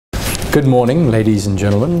Good morning, ladies and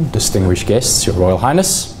gentlemen, distinguished guests, Your Royal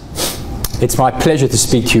Highness. It's my pleasure to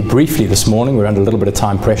speak to you briefly this morning, we're under a little bit of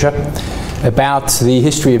time pressure, about the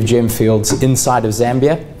history of Gemfields inside of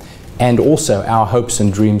Zambia and also our hopes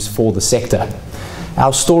and dreams for the sector.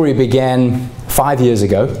 Our story began 6 years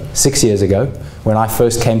ago, when I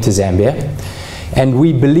first came to Zambia, and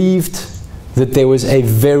we believed that there was a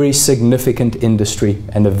very significant industry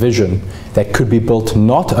and a vision that could be built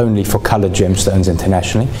not only for colored gemstones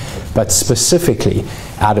internationally, but specifically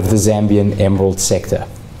out of the Zambian emerald sector.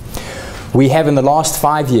 We have in the last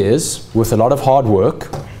 5 years, with a lot of hard work,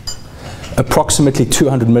 approximately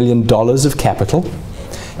 $200 million of capital,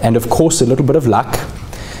 and of course a little bit of luck,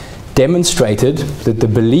 demonstrated that the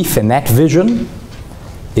belief in that vision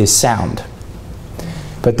is sound.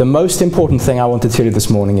 But the most important thing I want to tell you this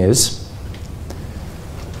morning is,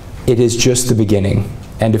 it is just the beginning.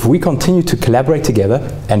 And if we continue to collaborate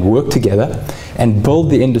together and work together and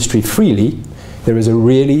build the industry freely, there is a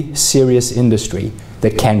really serious industry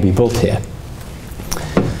that can be built here.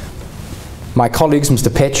 My colleagues, Mr.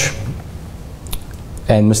 Petch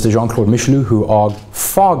and Mr. Jean-Claude Michelou, who are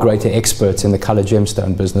far greater experts in the colored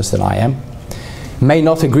gemstone business than I am, may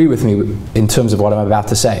not agree with me in terms of what I'm about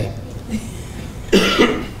to say.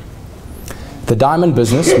 The diamond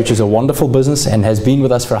business, which is a wonderful business and has been with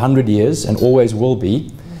us for 100 years and always will be,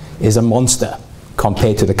 is a monster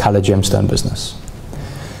compared to the colored gemstone business.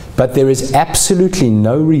 But there is absolutely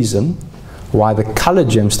no reason why the colored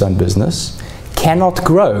gemstone business cannot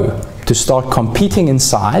grow to start competing in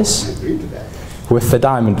size with the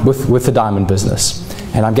diamond business.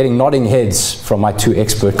 And I'm getting nodding heads from my two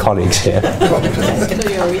expert colleagues here.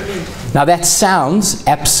 Now that sounds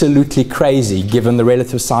absolutely crazy given the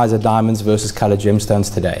relative size of diamonds versus colored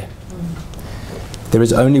gemstones today. There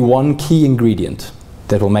is only one key ingredient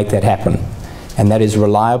that will make that happen, and that is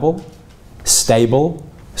reliable, stable,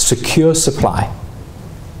 secure supply.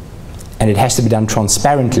 And it has to be done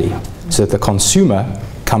transparently so that the consumer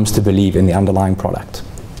comes to believe in the underlying product.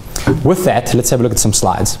 With that, let's have a look at some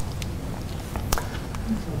slides.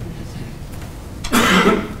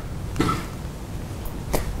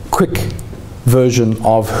 Quick version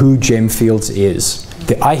of who Gemfields is.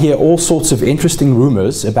 I hear all sorts of interesting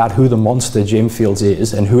rumors about who the monster Gemfields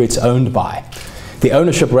is and who it's owned by. The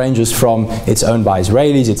ownership ranges from it's owned by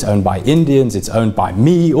Israelis, it's owned by Indians, it's owned by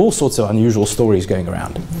me, all sorts of unusual stories going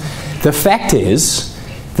around. The fact is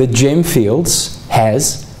that Gemfields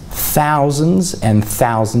has thousands and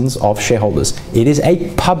thousands of shareholders. It is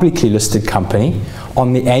a publicly listed company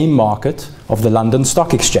on the AIM market of the London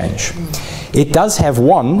Stock Exchange. It does have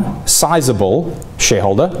one sizable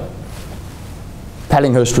shareholder,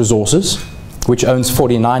 Pallinghurst Resources, which owns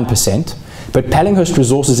 49%, but Pallinghurst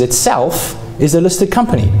Resources itself is a listed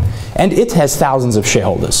company, and it has thousands of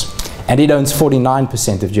shareholders, and it owns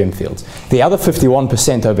 49% of Gemfields. The other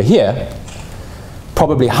 51% over here,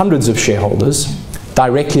 probably hundreds of shareholders,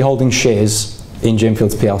 directly holding shares in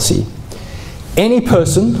Gemfields Plc. Any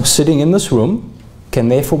person sitting in this room can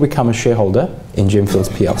therefore become a shareholder in Gemfields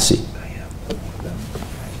Plc.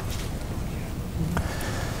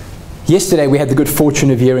 Yesterday we had the good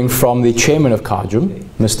fortune of hearing from the chairman of Kajum,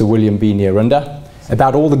 Mr. William B. Nyarinda,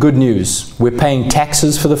 about all the good news. We're paying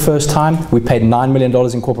taxes for the first time. We paid $9 million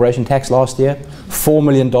in corporation tax last year, $4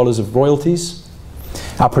 million of royalties.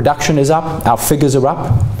 Our production is up, our figures are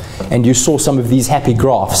up, and you saw some of these happy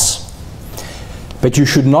graphs. But you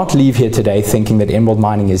should not leave here today thinking that emerald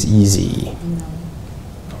mining is easy.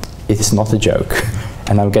 It's not a joke,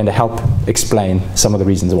 and I'm going to help explain some of the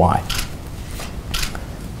reasons why.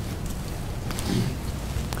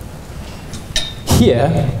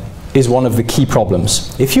 Here is one of the key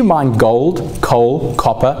problems. If you mine gold, coal,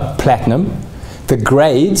 copper, platinum, the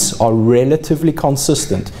grades are relatively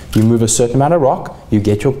consistent. You move a certain amount of rock, you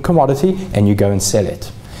get your commodity, and you go and sell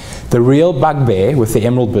it. The real bugbear with the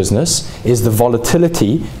emerald business is the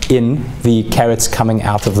volatility in the carats coming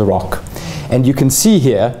out of the rock. And you can see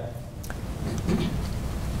here,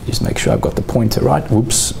 just make sure I've got the pointer right.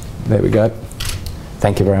 Whoops, there we go.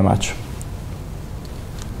 Thank you very much.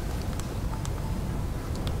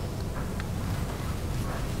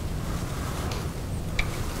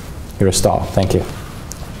 You're a star, thank you.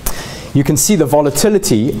 You can see the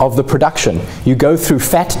volatility of the production. You go through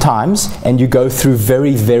fat times and you go through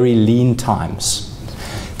very, very lean times.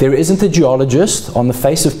 There isn't a geologist on the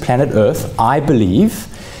face of planet Earth, I believe,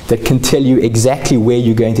 that can tell you exactly where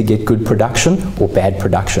you're going to get good production or bad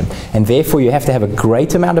production. And therefore you have to have a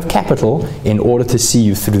great amount of capital in order to see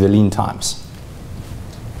you through the lean times.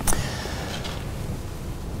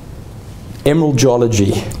 Emerald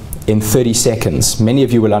geology in 30 seconds. Many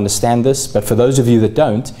of you will understand this, but for those of you that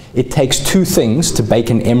don't, it takes two things to bake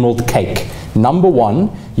an emerald cake. Number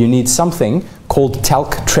one, you need something called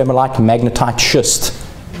talc tremolite magnetite schist.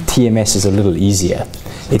 TMS is a little easier.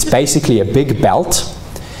 It's basically a big belt.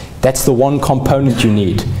 That's the one component you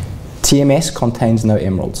need. TMS contains no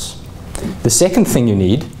emeralds. The second thing you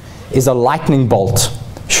need is a lightning bolt,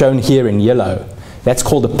 shown here in yellow. That's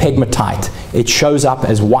called a pegmatite. It shows up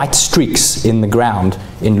as white streaks in the ground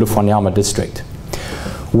in Lufwanyama district.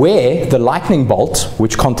 Where the lightning bolt,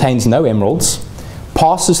 which contains no emeralds,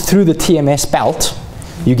 passes through the TMS belt,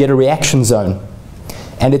 you get a reaction zone.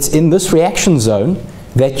 And it's in this reaction zone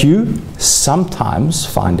that you sometimes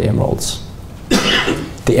find emeralds.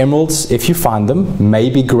 The emeralds, if you find them, may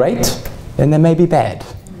be great and they may be bad.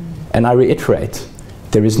 And I reiterate,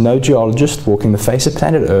 there is no geologist walking the face of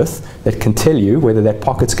planet Earth that can tell you whether that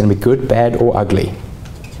pocket's going to be good, bad, or ugly.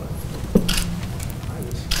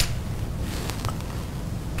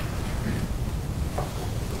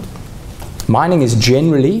 Mining is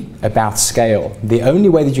generally about scale. The only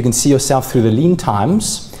way that you can see yourself through the lean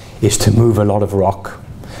times is to move a lot of rock.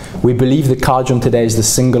 We believe that Kagem today is the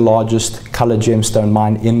single largest colored gemstone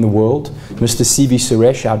mine in the world. Mr. C.V.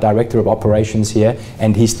 Suresh, our Director of Operations here,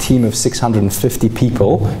 and his team of 650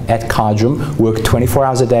 people at Kagem work 24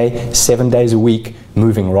 hours a day, 7 days a week,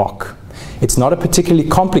 moving rock. It's not a particularly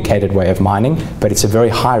complicated way of mining, but it's a very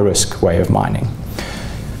high-risk way of mining.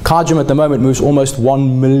 Kagem at the moment moves almost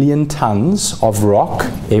 1 million tons of rock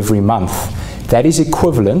every month. That is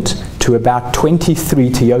equivalent to about 23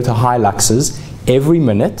 Toyota Hiluxes every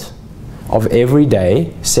minute of every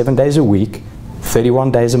day, 7 days a week,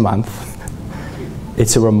 31 days a month.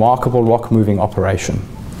 It's a remarkable rock moving operation.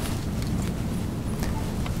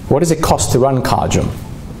 What does it cost to run Kagem?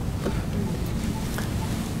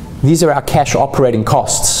 These are our cash operating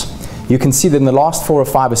costs. You can see that in the last 4 or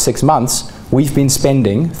 5 or 6 months, we've been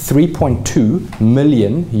spending 3.2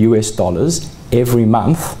 million US dollars every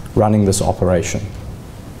month running this operation.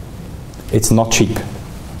 It's not cheap.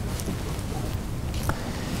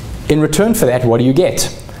 In return for that, what do you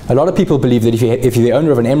get? A lot of people believe that if you're the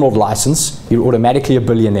owner of an emerald license, you're automatically a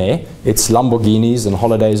billionaire. It's Lamborghinis and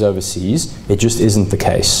holidays overseas. It just isn't the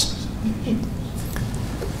case.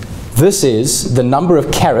 This is the number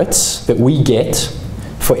of carats that we get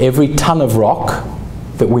for every ton of rock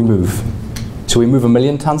that we move. So we move 1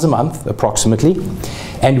 million tons a month, approximately,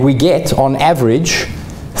 and we get, on average,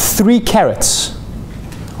 3 carats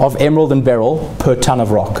of emerald and beryl per ton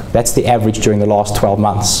of rock. That's the average during the last 12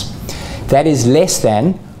 months. That is less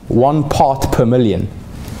than 1 part per million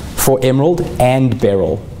for emerald and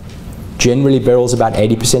beryl. Generally, beryl is about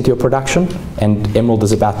 80% of your production, and emerald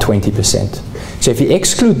is about 20%. So if you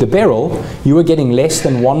exclude the beryl, you are getting less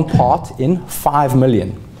than 1 part in 5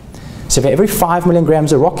 million. So for every 5 million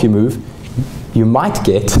grams of rock you move, you might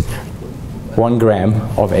get 1 gram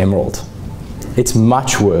of emerald. It's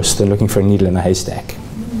much worse than looking for a needle in a haystack.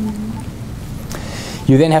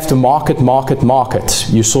 You then have to market.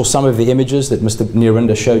 You saw some of the images that Mr.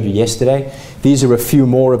 Nirinda showed you yesterday. These are a few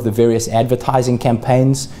more of the various advertising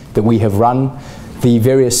campaigns that we have run, the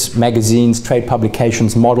various magazines, trade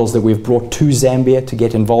publications, models that we've brought to Zambia to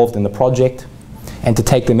get involved in the project and to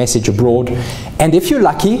take the message abroad. And if you're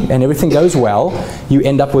lucky and everything goes well, you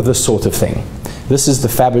end up with this sort of thing. This is the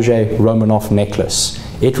Fabergé Romanov necklace.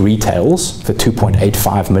 It retails for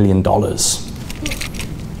 $2.85 million.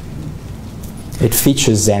 It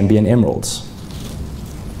features Zambian emeralds.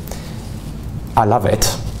 I love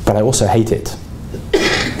it, but I also hate it.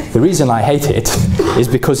 The reason I hate it is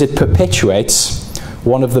because it perpetuates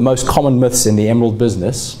one of the most common myths in the emerald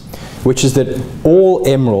business, which is that all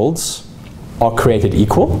emeralds are created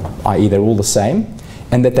equal, i.e. they're all the same,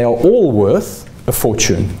 and that they are all worth a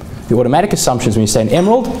fortune. The automatic assumption is when you say an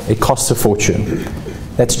emerald, it costs a fortune.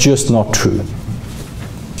 That's just not true.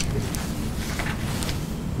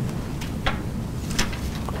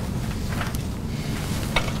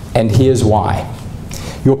 And here's why.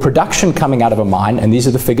 Your production coming out of a mine, and these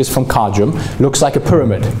are the figures from Kagem, looks like a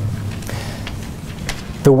pyramid.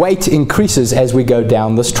 The weight increases as we go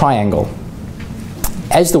down this triangle.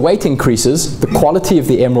 As the weight increases, the quality of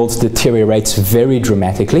the emeralds deteriorates very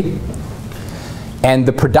dramatically, and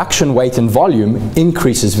the production weight and volume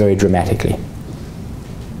increases very dramatically.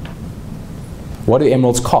 What do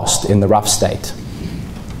emeralds cost in the rough state?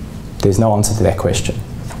 There's no answer to that question.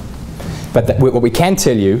 But what we can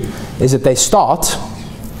tell you is that they start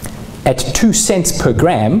at 2 cents per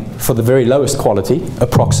gram for the very lowest quality,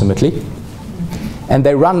 approximately, and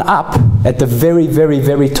they run up at the very, very,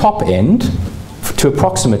 very top end to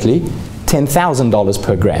approximately $10,000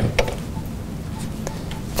 per gram.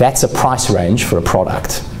 That's a price range for a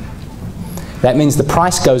product. That means the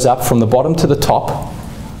price goes up from the bottom to the top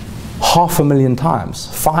 500,000 times,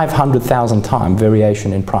 500,000 times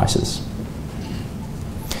variation in prices.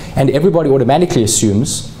 And everybody automatically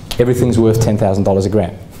assumes everything's worth $10,000 a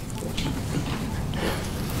gram.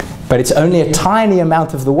 But it's only a tiny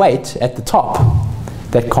amount of the weight at the top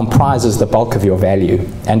that comprises the bulk of your value.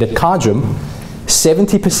 And at Kajum,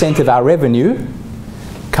 70% of our revenue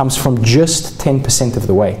comes from just 10% of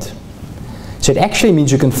the weight. So it actually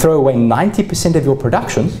means you can throw away 90% of your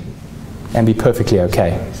production and be perfectly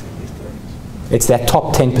okay. It's that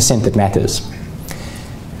top 10% that matters.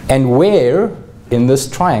 And where in this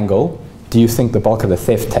triangle do you think the bulk of the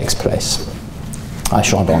theft takes place? I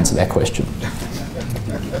shan't answer that question.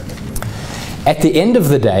 At the end of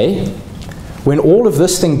the day, when all of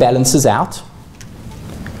this thing balances out,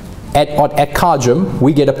 at Kajum,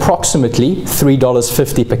 we get approximately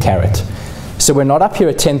 $3.50 per carat. So we're not up here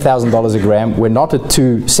at $10,000 a gram, we're not at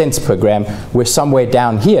 2 cents per gram, we're somewhere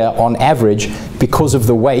down here on average because of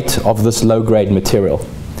the weight of this low-grade material.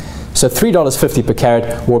 So $3.50 per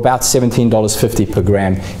carat, or about $17.50 per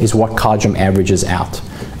gram, is what Kajum averages out.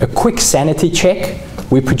 A quick sanity check,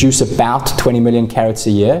 we produce about 20 million carats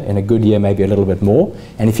a year, in a good year maybe a little bit more,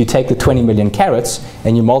 and if you take the 20 million carats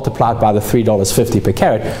and you multiply it by the $3.50 per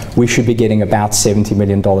carat, we should be getting about $70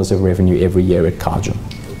 million of revenue every year at Kajum.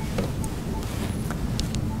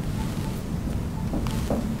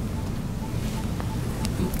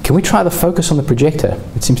 Can we try the focus on the projector?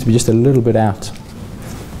 It seems to be just a little bit out.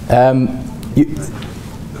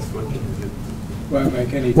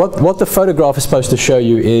 What the photograph is supposed to show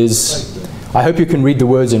you is, I hope you can read the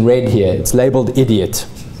words in red here. It's labeled idiot.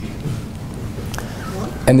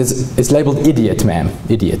 And it's labeled idiot, ma'am,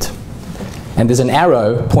 idiot. And there's an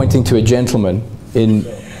arrow pointing to a gentleman in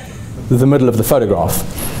the middle of the photograph.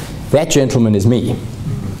 That gentleman is me.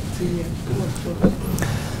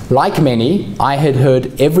 Like many, I had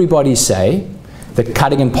heard everybody say that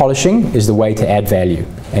cutting and polishing is the way to add value.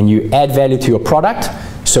 And you add value to your product.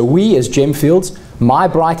 So we, as Gemfields, my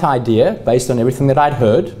bright idea, based on everything that I'd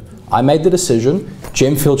heard, I made the decision,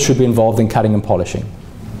 Gemfields should be involved in cutting and polishing.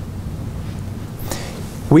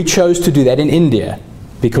 We chose to do that in India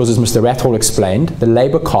because, as Mr. Rathore explained, the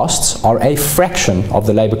labor costs are a fraction of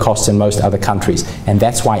the labor costs in most other countries, and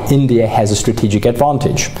that's why India has a strategic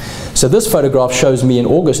advantage. So this photograph shows me in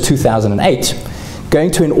August 2008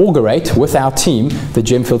 going to inaugurate with our team the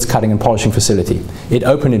Gemfields cutting and polishing facility. It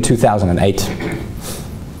opened in 2008.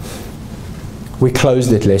 We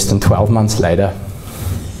closed it less than 12 months later.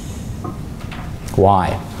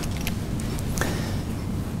 Why?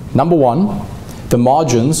 Number one, the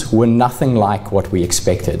margins were nothing like what we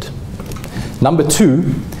expected. Number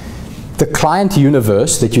two, the client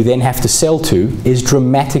universe that you then have to sell to is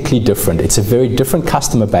dramatically different. It's a very different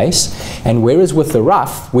customer base, and whereas with the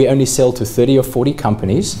rough, we only sell to 30 or 40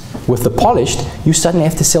 companies, with the polished, you suddenly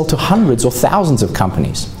have to sell to hundreds or thousands of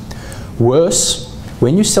companies. Worse,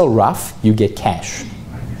 when you sell rough, you get cash.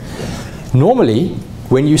 Normally,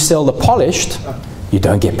 when you sell the polished, you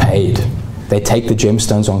don't get paid. They take the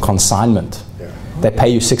gemstones on consignment. They pay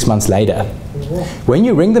you 6 months later. When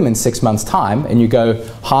you ring them in 6 months' time and you go,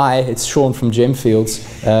 "Hi, it's Sean from Gemfields,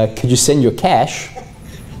 could you send your cash?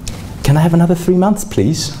 Can I have another 3 months,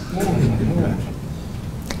 please?"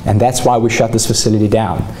 And that's why we shut this facility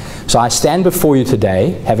down. So I stand before you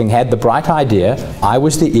today, having had the bright idea, I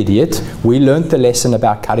was the idiot, we learned the lesson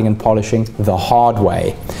about cutting and polishing the hard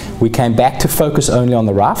way. We came back to focus only on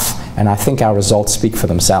the rough, and I think our results speak for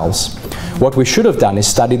themselves. What we should have done is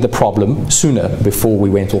studied the problem sooner before we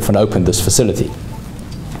went off and opened this facility.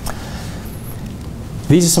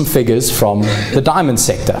 These are some figures from the diamond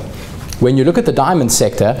sector. When you look at the diamond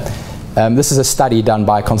sector, this is a study done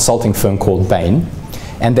by a consulting firm called Bain,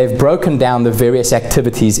 and they've broken down the various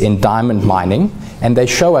activities in diamond mining, and they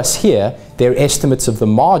show us here their estimates of the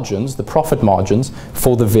margins, the profit margins,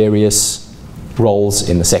 for the various roles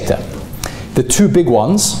in the sector. The two big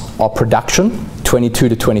ones are production, 22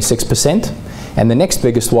 to 26%, and the next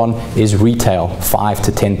biggest one is retail, 5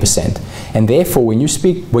 to 10%. And therefore, when you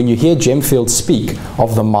hear Gemfields speak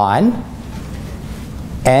of the mine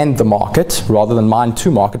and the market, rather than mine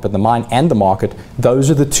to market, but the mine and the market,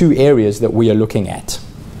 those are the two areas that we are looking at.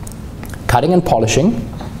 Cutting and polishing,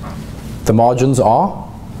 the margins are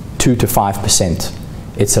 2 to 5%.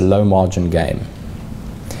 It's a low margin game.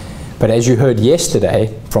 But as you heard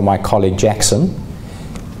yesterday from my colleague Jackson,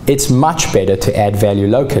 it's much better to add value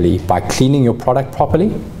locally by cleaning your product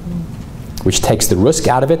properly, which takes the risk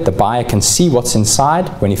out of it. The buyer can see what's inside.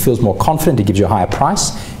 When he feels more confident, he gives you a higher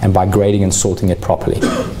price, and by grading and sorting it properly.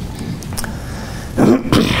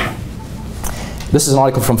 This is an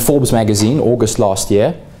article from Forbes magazine, August last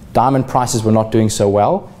year. Diamond prices were not doing so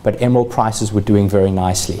well, but emerald prices were doing very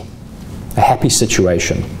nicely. A happy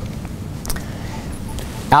situation.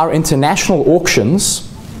 Our international auctions,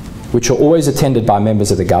 which are always attended by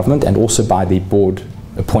members of the government and also by the board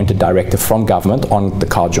appointed director from government on the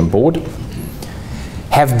Kagem board,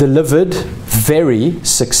 have delivered very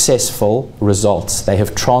successful results. They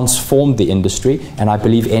have transformed the industry, and I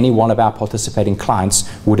believe any one of our participating clients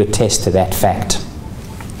would attest to that fact.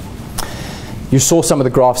 You saw some of the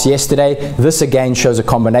graphs yesterday. This again shows a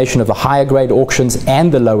combination of the higher grade auctions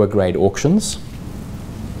and the lower grade auctions.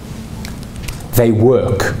 They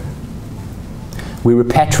work. We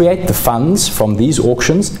repatriate the funds from these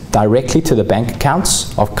auctions directly to the bank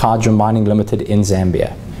accounts of Kagem Mining Limited in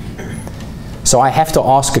Zambia. So I have to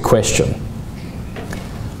ask a question.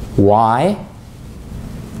 Why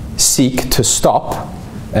seek to stop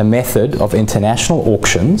a method of international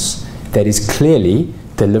auctions that is clearly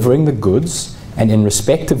delivering the goods and in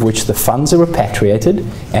respect of which the funds are repatriated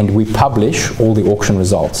and we publish all the auction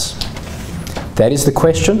results? That is the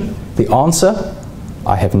question. The answer,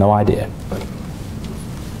 I have no idea.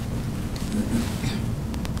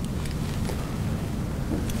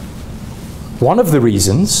 One of the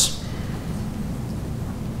reasons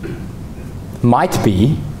might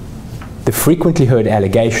be the frequently heard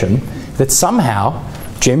allegation that somehow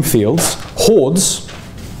Gemfields hoards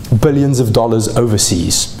billions of dollars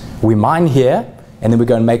overseas. We mine here and then we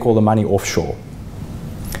go and make all the money offshore.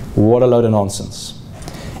 What a load of nonsense.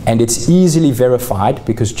 And it's easily verified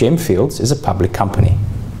because Gemfields is a public company.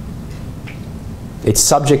 It's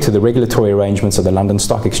subject to the regulatory arrangements of the London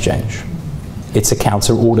Stock Exchange. Its accounts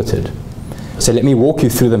are audited. So let me walk you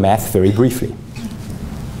through the math very briefly.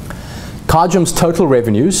 Kagem's total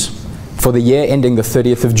revenues for the year ending the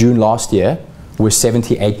 30th of June last year were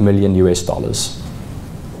 78 million US dollars.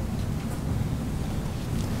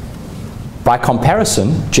 By comparison,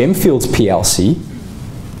 Gemfields Plc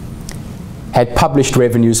had published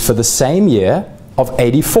revenues for the same year of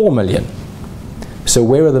 84 million. So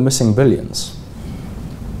where are the missing billions?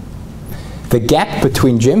 The gap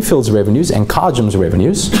between Gemfields' revenues and Kagem's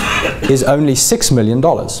revenues is only $6 million.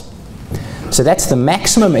 So that's the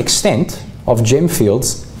maximum extent of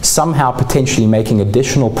Gemfields somehow potentially making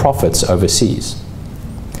additional profits overseas.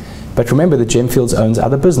 But remember that Gemfields owns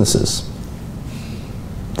other businesses.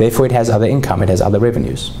 Therefore it has other income, it has other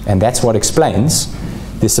revenues. And that's what explains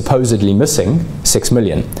the supposedly missing 6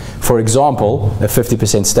 million. For example, a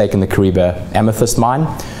 50% stake in the Kariba amethyst mine.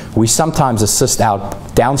 We sometimes assist our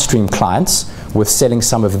downstream clients with selling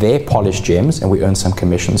some of their polished gems, and we earn some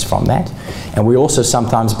commissions from that. And we also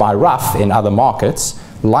sometimes buy rough in other markets,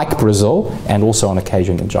 like Brazil, and also on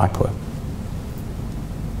occasion in Jaipur.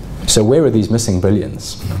 So where are these missing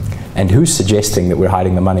billions? And who's suggesting that we're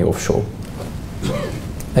hiding the money offshore?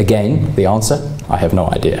 Again, the answer, I have no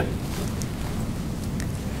idea.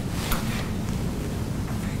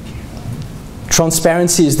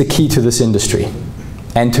 Transparency is the key to this industry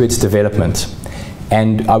and to its development.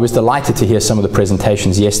 And I was delighted to hear some of the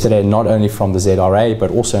presentations yesterday, not only from the ZRA,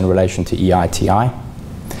 but also in relation to EITI.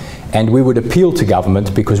 And we would appeal to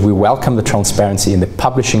government, because we welcome the transparency in the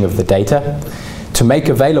publishing of the data, to make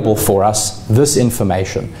available for us this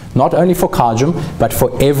information, not only for Kagem, but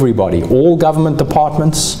for everybody, all government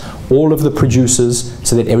departments, all of the producers,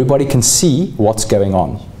 so that everybody can see what's going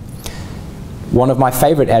on. One of my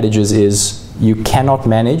favorite adages is, you cannot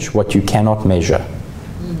manage what you cannot measure.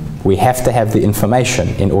 We have to have the information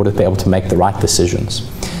in order to be able to make the right decisions.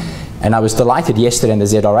 And I was delighted yesterday in the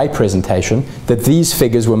ZRA presentation that these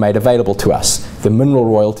figures were made available to us, the mineral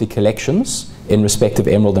royalty collections in respect of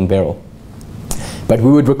emerald and beryl. But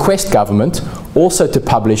we would request government also to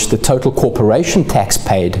publish the total corporation tax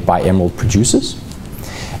paid by emerald producers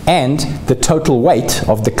and the total weight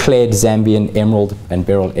of declared Zambian emerald and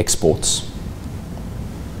beryl exports.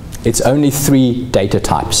 It's only 3 data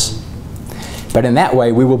types. But in that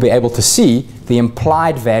way, we will be able to see the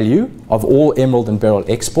implied value of all emerald and beryl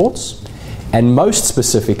exports, and most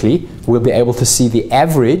specifically, we'll be able to see the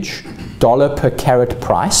average dollar per carat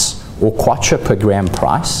price, or kwacha per gram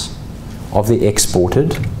price, of the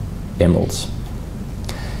exported emeralds.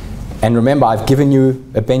 And remember, I've given you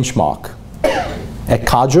a benchmark. At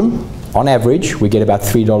Kagem, on average, we get about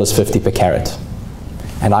 $3.50 per carat.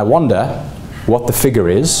 And I wonder what the figure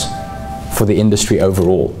is for the industry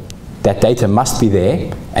overall. That data must be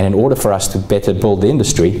there, and in order for us to better build the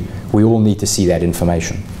industry, we all need to see that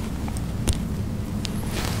information.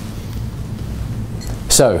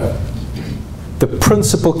 So, the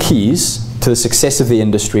principal keys to the success of the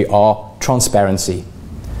industry are transparency.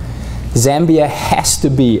 Zambia has to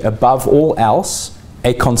be, above all else,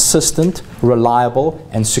 a consistent, reliable,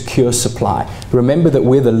 and secure supply. Remember that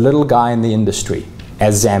we're the little guy in the industry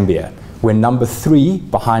as Zambia. We're number 3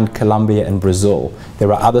 behind Colombia and Brazil.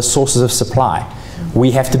 There are other sources of supply.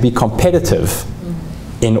 We have to be competitive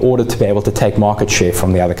in order to be able to take market share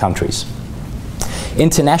from the other countries.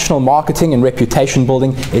 International marketing and reputation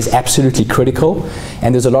building is absolutely critical,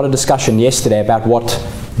 and there's a lot of discussion yesterday about what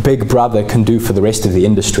Big Brother can do for the rest of the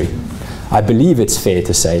industry. I believe it's fair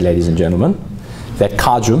to say, ladies and gentlemen, that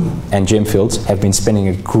Kajum and Gemfields have been spending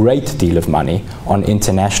a great deal of money on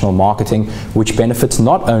international marketing, which benefits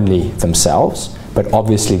not only themselves, but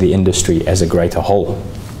obviously the industry as a greater whole.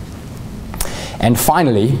 And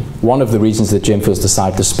finally, one of the reasons that Gemfields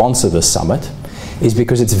decided to sponsor this summit is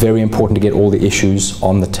because it's very important to get all the issues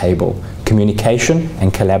on the table. Communication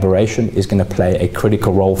and collaboration is going to play a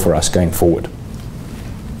critical role for us going forward.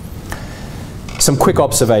 Some quick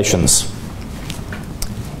observations.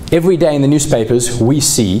 Every day in the newspapers we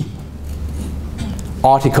see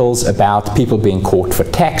articles about people being caught for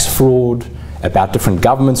tax fraud, about different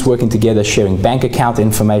governments working together, sharing bank account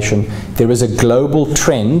information. There is a global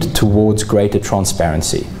trend towards greater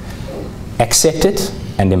transparency. Accept it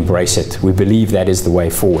and embrace it. We believe that is the way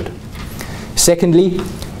forward. Secondly,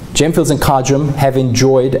 Gemfields and Kajum have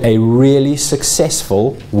enjoyed a really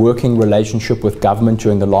successful working relationship with government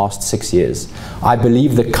during the last 6 years. I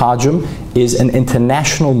believe that Kajum is an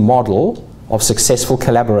international model of successful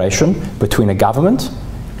collaboration between a government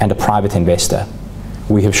and a private investor.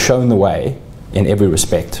 We have shown the way in every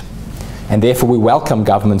respect. And therefore we welcome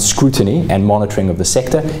government scrutiny and monitoring of the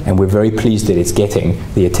sector, and we're very pleased that it's getting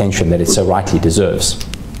the attention that it so rightly deserves.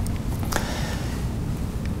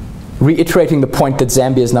 Reiterating the point that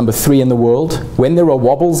Zambia is number 3 in the world, when there are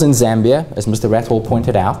wobbles in Zambia, as Mr. Rathwell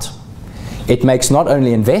pointed out, it makes not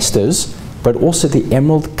only investors, but also the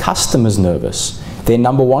emerald customers nervous. Their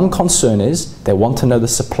number 1 concern is they want to know the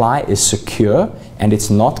supply is secure and it's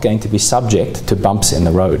not going to be subject to bumps in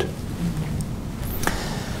the road.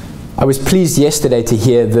 I was pleased yesterday to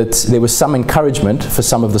hear that there was some encouragement for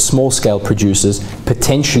some of the small-scale producers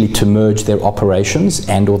potentially to merge their operations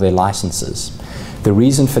and/or their licenses. The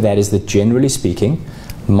reason for that is that, generally speaking,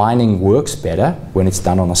 mining works better when it's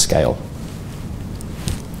done on a scale.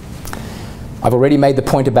 I've already made the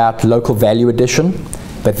point about local value addition,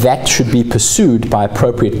 but that should be pursued by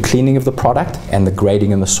appropriate cleaning of the product and the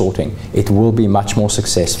grading and the sorting. It will be much more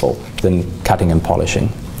successful than cutting and polishing,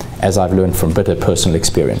 as I've learned from bitter personal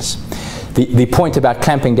experience. The point about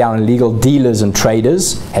clamping down on illegal dealers and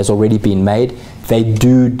traders has already been made. They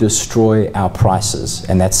do destroy our prices,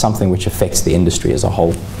 and that's something which affects the industry as a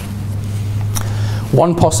whole.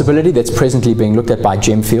 One possibility that's presently being looked at by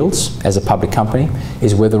Gemfields as a public company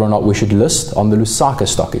is whether or not we should list on the Lusaka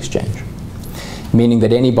Stock Exchange, meaning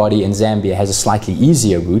that anybody in Zambia has a slightly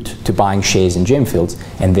easier route to buying shares in Gemfields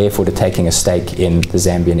and therefore to taking a stake in the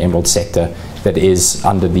Zambian emerald sector that is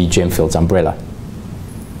under the Gemfields umbrella.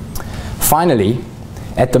 Finally,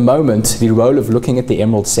 at the moment, the role of looking at the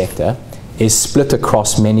emerald sector is split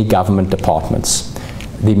across many government departments.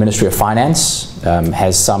 The Ministry of Finance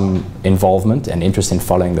has some involvement and interest in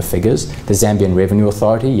following the figures. The Zambian Revenue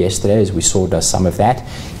Authority, yesterday, as we saw, does some of that.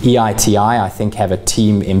 EITI, I think, have a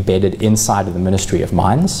team embedded inside of the Ministry of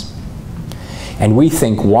Mines. And we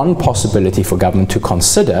think one possibility for government to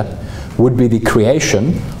consider would be the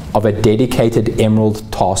creation of a dedicated emerald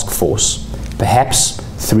task force, perhaps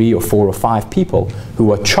 3 or 4 or 5 people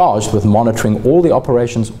who are charged with monitoring all the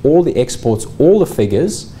operations, all the exports, all the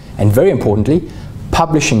figures, and very importantly,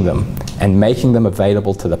 publishing them and making them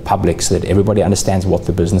available to the public so that everybody understands what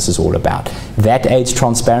the business is all about. That aids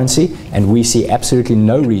transparency, and we see absolutely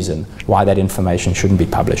no reason why that information shouldn't be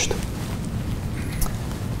published.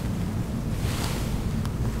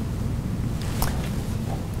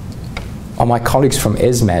 Are my colleagues from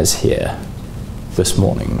ESMAS here this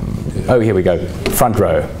morning? Oh, here we go. Front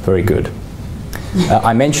row. Very good.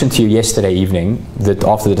 I mentioned to you yesterday evening that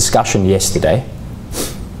after the discussion yesterday,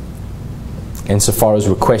 insofar as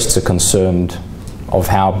requests are concerned of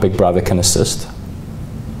how Big Brother can assist,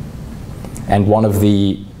 and one of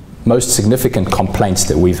the most significant complaints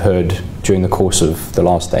that we've heard during the course of the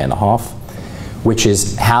last day and a half, which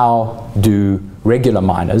is how do regular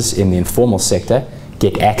miners in the informal sector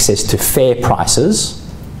get access to fair prices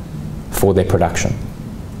for their production.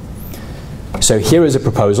 So here is a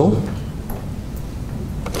proposal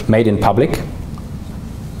made in public,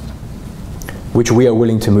 which we are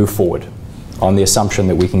willing to move forward on the assumption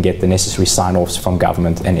that we can get the necessary sign-offs from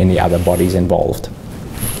government and any other bodies involved.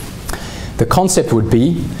 The concept would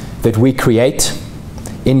be that we create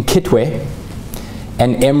in Kitwe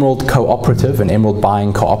an emerald cooperative, an emerald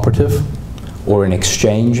buying cooperative, or an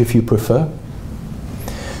exchange if you prefer,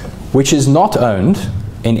 which is not owned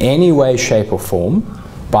in any way, shape or form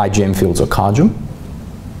by Gemfields or Kagem,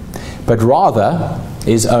 but rather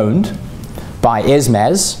is owned by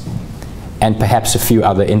ESMAS and perhaps a few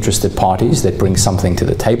other interested parties that bring something to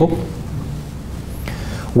the table,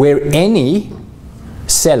 where any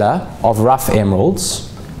seller of rough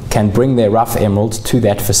emeralds can bring their rough emeralds to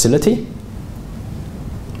that facility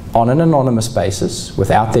on an anonymous basis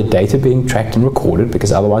without their data being tracked and recorded,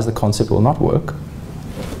 because otherwise the concept will not work.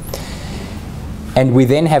 And we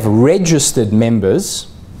then have registered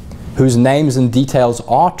members whose names and details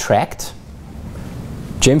are tracked.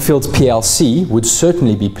 Gemfields Plc would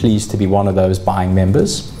certainly be pleased to be one of those buying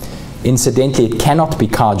members. Incidentally, it cannot be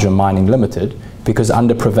Kagem Mining Limited, because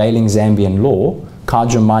under prevailing Zambian law,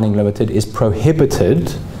 Kagem Mining Limited is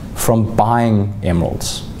prohibited from buying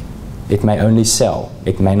emeralds. It may only sell,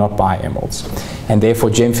 it may not buy emeralds. And therefore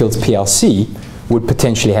Gemfields Plc would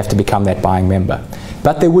potentially have to become that buying member.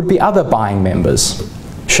 But there would be other buying members,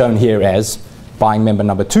 shown here as buying member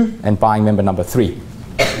number 2 and buying member number 3.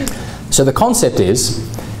 So the concept is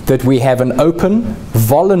that we have an open,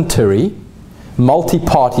 voluntary,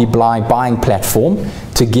 multi-party buying platform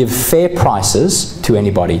to give fair prices to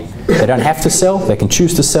anybody. They don't have to sell, they can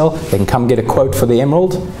choose to sell, they can come get a quote for the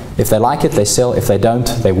emerald. If they like it, they sell. If they don't,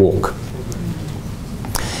 they walk.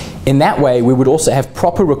 In that way, we would also have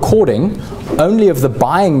proper recording only of the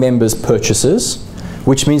buying members' purchases,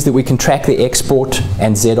 which means that we can track the export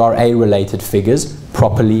and ZRA related figures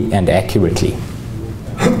properly and accurately.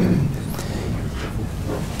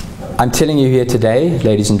 I'm telling you here today,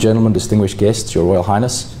 ladies and gentlemen, distinguished guests, Your Royal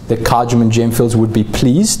Highness, that Kagem and Gemfields would be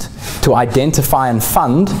pleased to identify and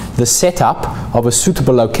fund the setup of a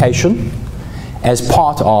suitable location as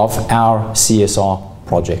part of our CSR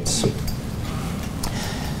projects.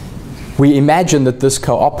 We imagine that this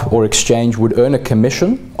co-op or exchange would earn a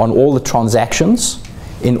commission on all the transactions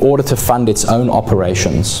in order to fund its own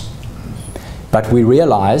operations. But we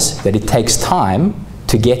realize that it takes time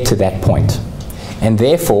to get to that point. And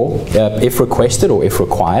therefore, if requested or if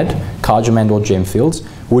required, Kagem and or Gemfields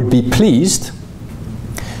would be pleased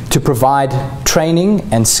to provide training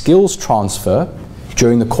and skills transfer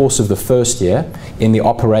during the course of the first year in the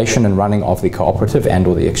operation and running of the cooperative and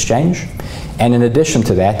or the exchange. And in addition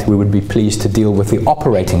to that, we would be pleased to deal with the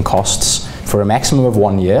operating costs for a maximum of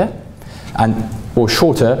 1 year or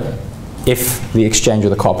shorter if the exchange or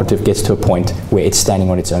the cooperative gets to a point where it's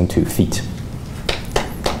standing on its own 2 feet.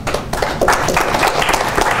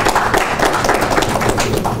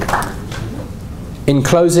 In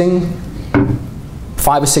closing,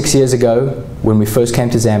 5 or 6 years ago, when we first came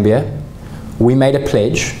to Zambia, we made a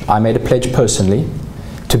pledge, I made a pledge personally,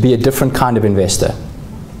 to be a different kind of investor,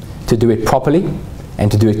 to do it properly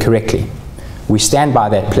and to do it correctly. We stand by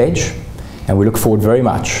that pledge, and we look forward very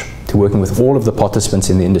much to working with all of the participants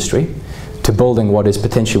in the industry to building what is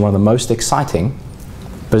potentially one of the most exciting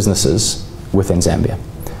businesses within Zambia.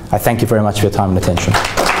 I thank you very much for your time and attention.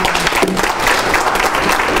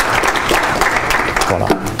 Voilà.